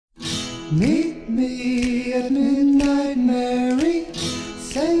Meet me at midnight, Mary,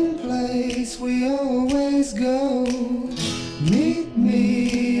 same place we always go. Meet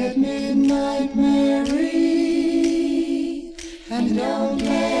me at midnight, Mary, and don't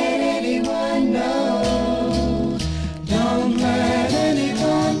let anyone know. Don't let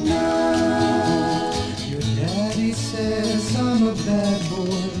anyone know. Your daddy says I'm a bad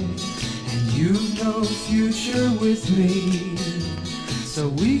boy, and you've no future with me. So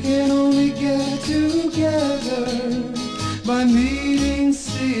we can only get together by meeting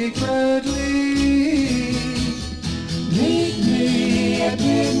secretly. Meet me at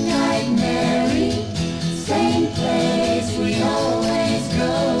midnight, Mary, same place we always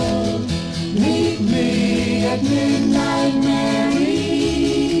go. Meet me at midnight, Mary,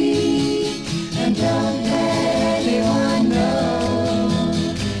 and don't let anyone know.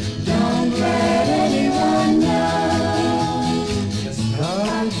 Don't let anyone know.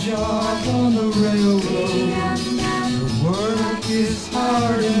 Got a job on the railroad. The work is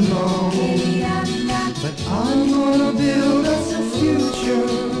hard and long, but I'm gonna build us a future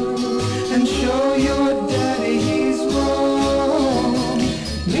and show your daddy he's wrong.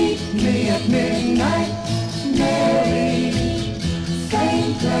 Meet me at midnight, Mary,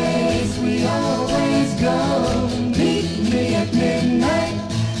 same place we always go. Meet me at midnight,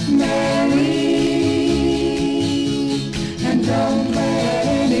 Mary, and don't let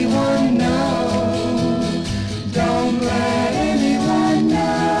anyone know. Don't let anyone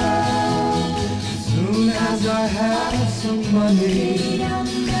know. Soon as I have some money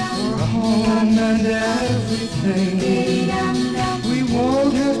for a home and everything,